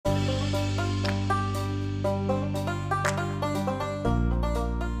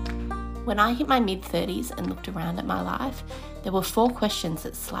When I hit my mid-30s and looked around at my life, there were 4 questions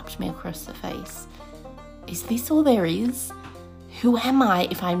that slapped me across the face. Is this all there is? Who am I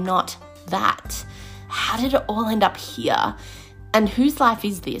if I'm not that? How did it all end up here? And whose life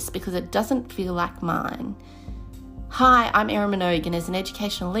is this? Because it doesn't feel like mine. Hi, I'm Erin Minogue, and as an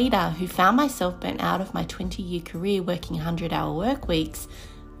educational leader who found myself burnt out of my 20-year career working 100-hour work weeks,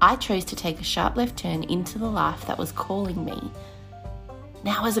 I chose to take a sharp left turn into the life that was calling me.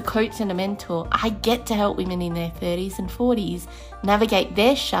 Now, as a coach and a mentor, I get to help women in their 30s and 40s navigate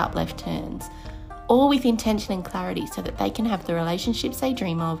their sharp left turns, all with intention and clarity so that they can have the relationships they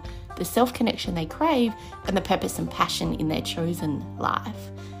dream of, the self-connection they crave, and the purpose and passion in their chosen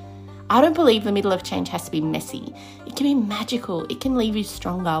life. I don't believe the middle of change has to be messy. It can be magical. It can leave you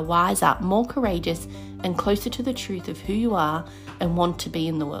stronger, wiser, more courageous, and closer to the truth of who you are and want to be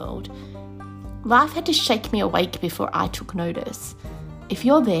in the world. Life had to shake me awake before I took notice. If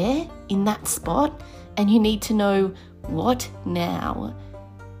you're there, in that spot, and you need to know what now,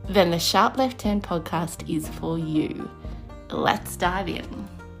 then the Sharp Left Turn podcast is for you. Let's dive in.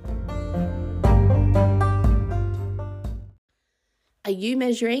 Are you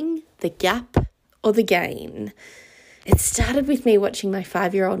measuring the gap or the gain? It started with me watching my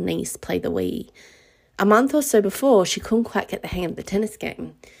 5-year-old niece play the Wii. A month or so before, she couldn't quite get the hang of the tennis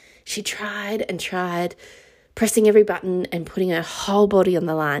game. She tried and tried, pressing every button and putting her whole body on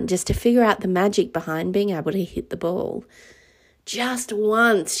the line just to figure out the magic behind being able to hit the ball. Just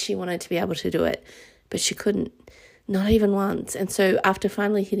once she wanted to be able to do it, but she couldn't, not even once. And so after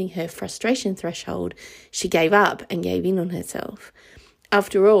finally hitting her frustration threshold, she gave up and gave in on herself.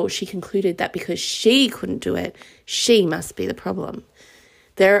 After all, she concluded that because she couldn't do it, she must be the problem.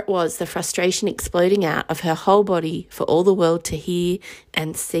 There it was, the frustration exploding out of her whole body for all the world to hear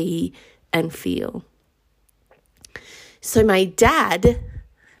and see and feel. So my dad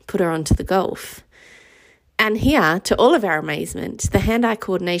put her onto the golf. And here, to all of our amazement, the hand-eye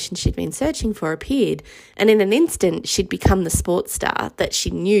coordination she'd been searching for appeared, and in an instant, she'd become the sports star that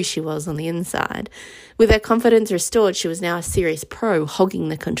she knew she was on the inside. With her confidence restored, she was now a serious pro, hogging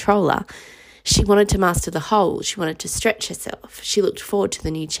the controller. She wanted to master the hole. She wanted to stretch herself. She looked forward to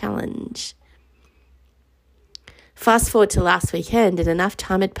the new challenge. Fast forward to last weekend, and enough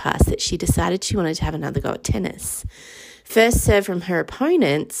time had passed that she decided she wanted to have another go at tennis. First serve from her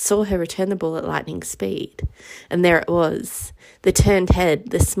opponent saw her return the ball at lightning speed. And there it was, the turned head,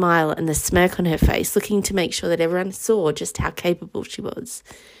 the smile and the smirk on her face, looking to make sure that everyone saw just how capable she was.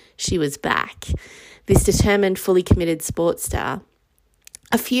 She was back. This determined, fully committed sports star.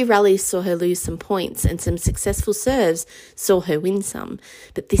 A few rallies saw her lose some points and some successful serves saw her win some.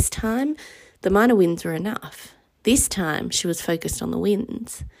 But this time, the minor wins were enough. This time, she was focused on the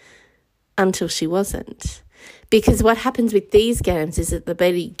wins. Until she wasn't. Because what happens with these games is that the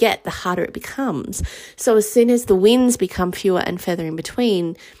better you get, the harder it becomes. So as soon as the wins become fewer and further in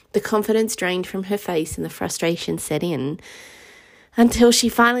between, the confidence drained from her face and the frustration set in. Until she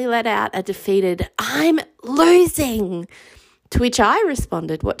finally let out a defeated, "I'm losing!" To which I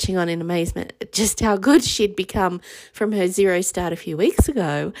responded, watching on in amazement at just how good she'd become from her zero start a few weeks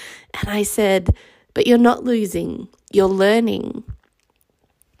ago. And I said, "But you're not losing, you're learning."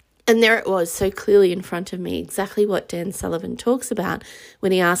 And there it was, so clearly in front of me, exactly what Dan Sullivan talks about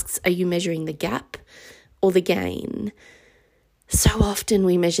when he asks, are you measuring the gap or the gain? So often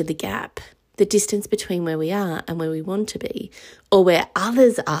we measure the gap, the distance between where we are and where we want to be, or where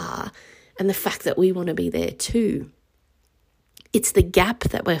others are, and the fact that we want to be there too. It's the gap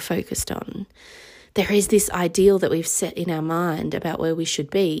that we're focused on. There is this ideal that we've set in our mind about where we should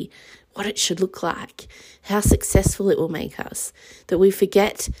be, what it should look like, how successful it will make us, that we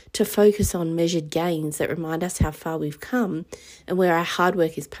forget to focus on measured gains that remind us how far we've come and where our hard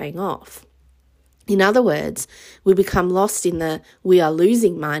work is paying off. In other words, we become lost in the we are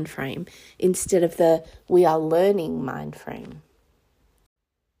losing mind frame instead of the we are learning mind frame.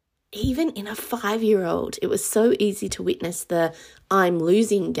 Even in a 5-year-old, it was so easy to witness the I'm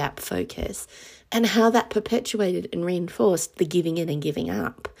losing gap focus and how that perpetuated and reinforced the giving in and giving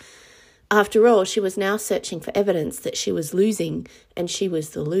up. After all, she was now searching for evidence that she was losing and she was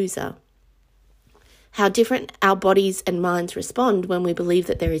the loser. How different our bodies and minds respond when we believe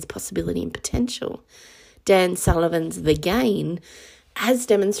that there is possibility and potential. Dan Sullivan's The Gain, as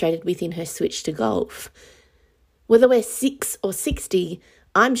demonstrated within her switch to golf. Whether we're 6 or 60,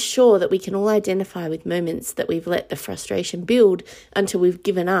 I'm sure that we can all identify with moments that we've let the frustration build until we've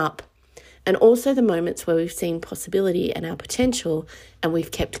given up, and also the moments where we've seen possibility and our potential and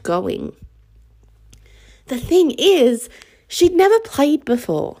we've kept going. The thing is, she'd never played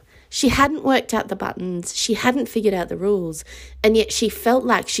before. She hadn't worked out the buttons, she hadn't figured out the rules, and yet she felt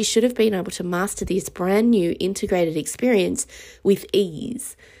like she should have been able to master this brand new integrated experience with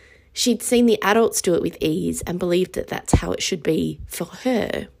ease. She'd seen the adults do it with ease and believed that that's how it should be for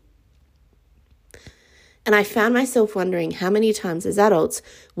her. And I found myself wondering how many times as adults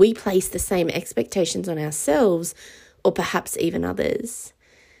we place the same expectations on ourselves or perhaps even others.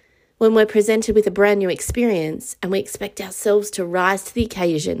 When we're presented with a brand new experience and we expect ourselves to rise to the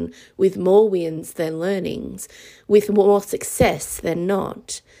occasion with more wins than learnings, with more success than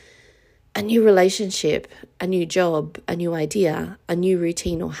not. A new relationship, a new job, a new idea, a new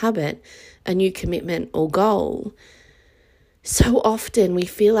routine or habit, a new commitment or goal. So often we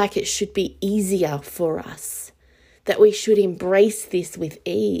feel like it should be easier for us, that we should embrace this with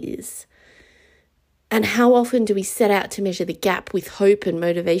ease. And how often do we set out to measure the gap with hope and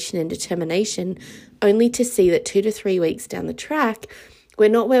motivation and determination, only to see that 2 to 3 weeks down the track, we're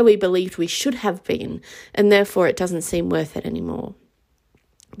not where we believed we should have been, and therefore it doesn't seem worth it anymore.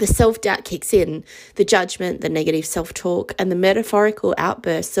 The self-doubt kicks in, the judgment, the negative self-talk, and the metaphorical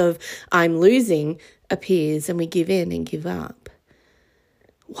outbursts of "I'm losing" appears, and we give in and give up.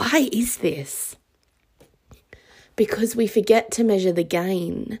 Why is this? Because we forget to measure the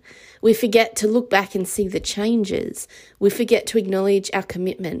gain. We forget to look back and see the changes. We forget to acknowledge our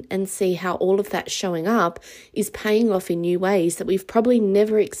commitment and see how all of that showing up is paying off in new ways that we've probably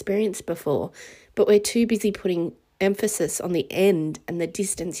never experienced before, but we're too busy putting emphasis on the end and the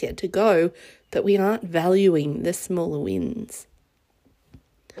distance yet to go that we aren't valuing the smaller wins.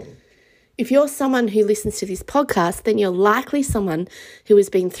 If you're someone who listens to this podcast, then you're likely someone who has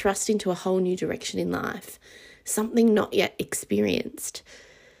been thrust into a whole new direction in life, something not yet experienced.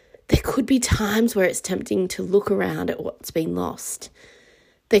 There could be times where it's tempting to look around at what's been lost.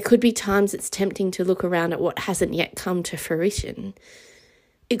 There could be times it's tempting to look around at what hasn't yet come to fruition.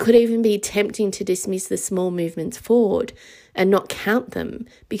 It could even be tempting to dismiss the small movements forward and not count them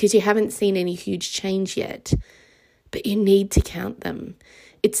because you haven't seen any huge change yet. But you need to count them.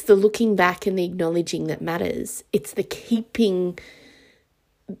 It's the looking back and the acknowledging that matters. It's the keeping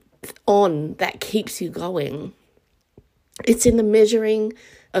on that keeps you going. It's in the measuring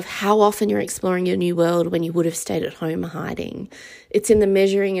of how often you're exploring your new world when you would have stayed at home hiding. It's in the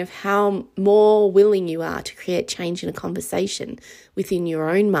measuring of how more willing you are to create change in a conversation within your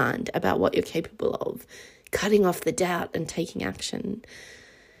own mind about what you're capable of, cutting off the doubt and taking action.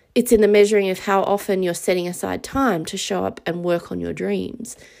 It's in the measuring of how often you're setting aside time to show up and work on your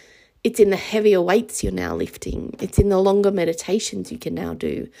dreams. It's in the heavier weights you're now lifting. It's in the longer meditations you can now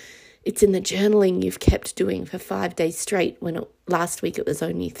do. It's in the journaling you've kept doing for 5 days straight when last week it was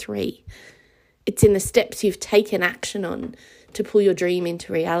only 3. It's in the steps you've taken action on to pull your dream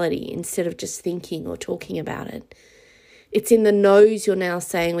into reality instead of just thinking or talking about it. It's in the no's you're now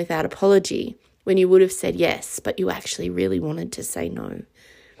saying without apology when you would have said yes, but you actually really wanted to say no.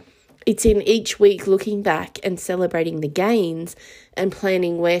 It's in each week looking back and celebrating the gains and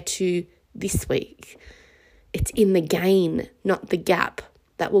planning where to this week. It's in the gain, not the gap,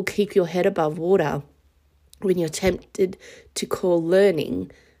 that will keep your head above water when you're tempted to call learning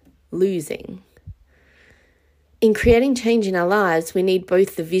losing. In creating change in our lives, we need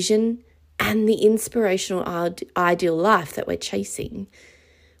both the vision and the inspirational ideal life that we're chasing.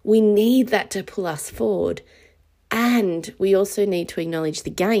 We need that to pull us forward, and we also need to acknowledge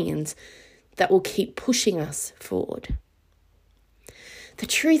the gains that will keep pushing us forward. The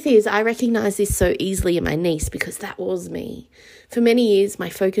truth is, I recognize this so easily in my niece because that was me. For many years, my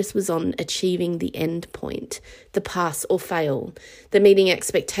focus was on achieving the end point, the pass or fail, the meeting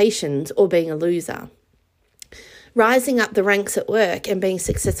expectations or being a loser. Rising up the ranks at work and being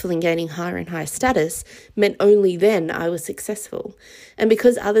successful in gaining higher and higher status meant only then I was successful. And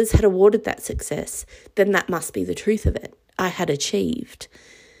because others had awarded that success, then that must be the truth of it. I had achieved.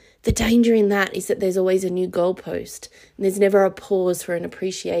 The danger in that is that there's always a new goalpost, and there's never a pause for an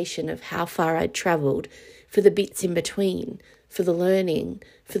appreciation of how far I'd travelled, for the bits in between, for the learning,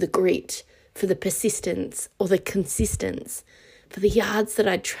 for the grit, for the persistence or the consistence, for the yards that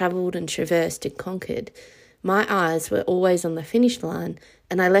I'd travelled and traversed and conquered. My eyes were always on the finish line,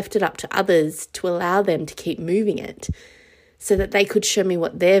 and I left it up to others to allow them to keep moving it so that they could show me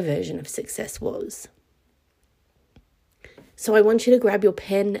what their version of success was. So I want you to grab your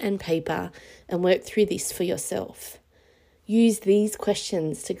pen and paper and work through this for yourself. Use these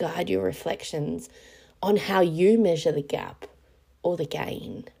questions to guide your reflections on how you measure the gap or the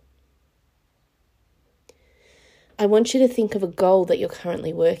gain. I want you to think of a goal that you're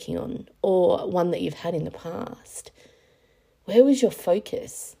currently working on or one that you've had in the past. Where was your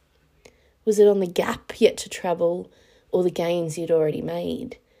focus? Was it on the gap yet to travel or the gains you'd already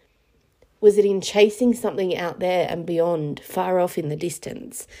made? Was it in chasing something out there and beyond, far off in the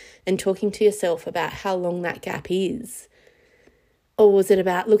distance, and talking to yourself about how long that gap is? Or was it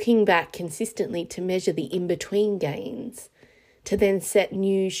about looking back consistently to measure the in-between gains, to then set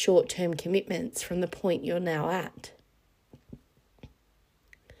new short-term commitments from the point you're now at?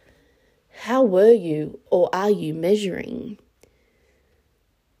 How were you or are you measuring?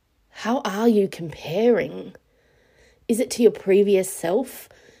 How are you comparing? Is it to your previous self,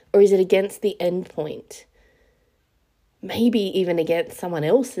 or is it against the end point? Maybe even against someone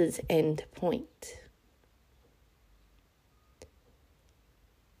else's end point.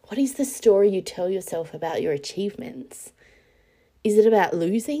 What is the story you tell yourself about your achievements? Is it about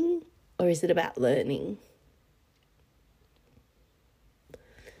losing, or is it about learning?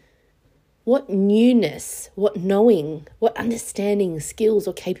 What newness, what knowing, what understanding, skills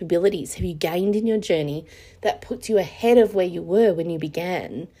or capabilities have you gained in your journey that puts you ahead of where you were when you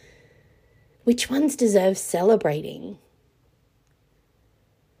began? Which ones deserve celebrating?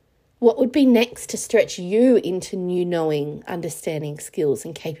 What would be next to stretch you into new knowing, understanding, skills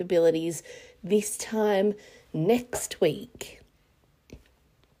and capabilities this time next week?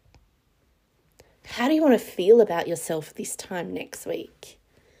 How do you want to feel about yourself this time next week?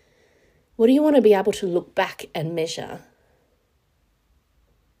 What do you want to be able to look back and measure?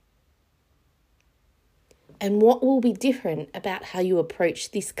 And what will be different about how you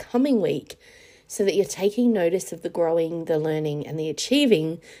approach this coming week so that you're taking notice of the growing, the learning, and the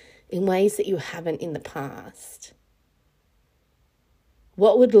achieving in ways that you haven't in the past?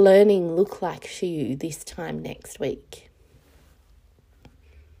 What would learning look like for you this time next week?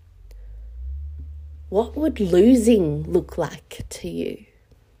 What would losing look like to you?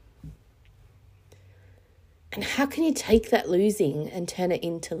 And how can you take that losing and turn it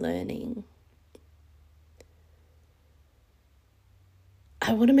into learning?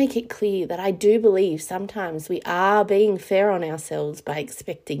 I want to make it clear that I do believe sometimes we are being fair on ourselves by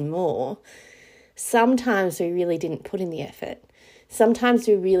expecting more. Sometimes we really didn't put in the effort. Sometimes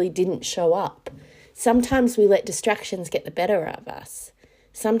we really didn't show up. Sometimes we let distractions get the better of us.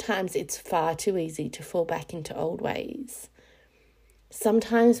 Sometimes it's far too easy to fall back into old ways.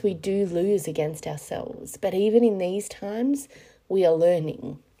 Sometimes we do lose against ourselves, but even in these times, we are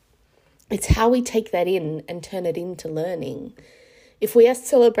learning. It's how we take that in and turn it into learning. If we are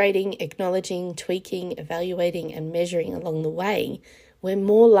celebrating, acknowledging, tweaking, evaluating, and measuring along the way, we're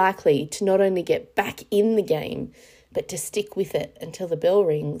more likely to not only get back in the game, but to stick with it until the bell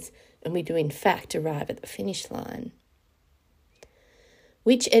rings and we do in fact arrive at the finish line.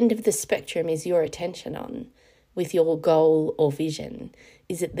 Which end of the spectrum is your attention on with your goal or vision?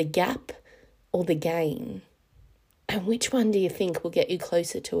 Is it the gap or the gain? And which one do you think will get you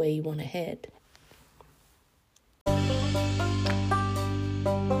closer to where you want to head?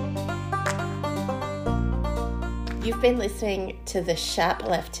 You've been listening to the Sharp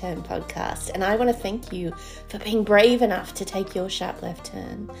Left Turn podcast, and I want to thank you for being brave enough to take your sharp left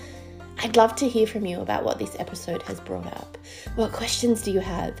turn. I'd love to hear from you about what this episode has brought up. What questions do you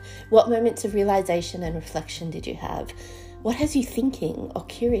have? What moments of realization and reflection did you have? What has you thinking or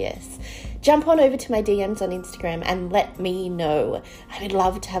curious? Jump on over to my DMs on Instagram and let me know. I would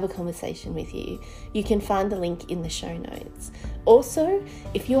love to have a conversation with you. You can find the link in the show notes. Also,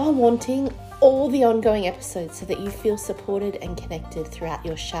 if you are wanting all the ongoing episodes so that you feel supported and connected throughout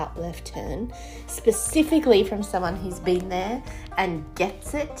your sharp left turn, specifically from someone who's been there and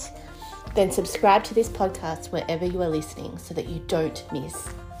gets it, then subscribe to this podcast wherever you are listening so that you don't miss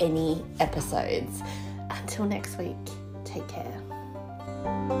any episodes. Until next week, take care.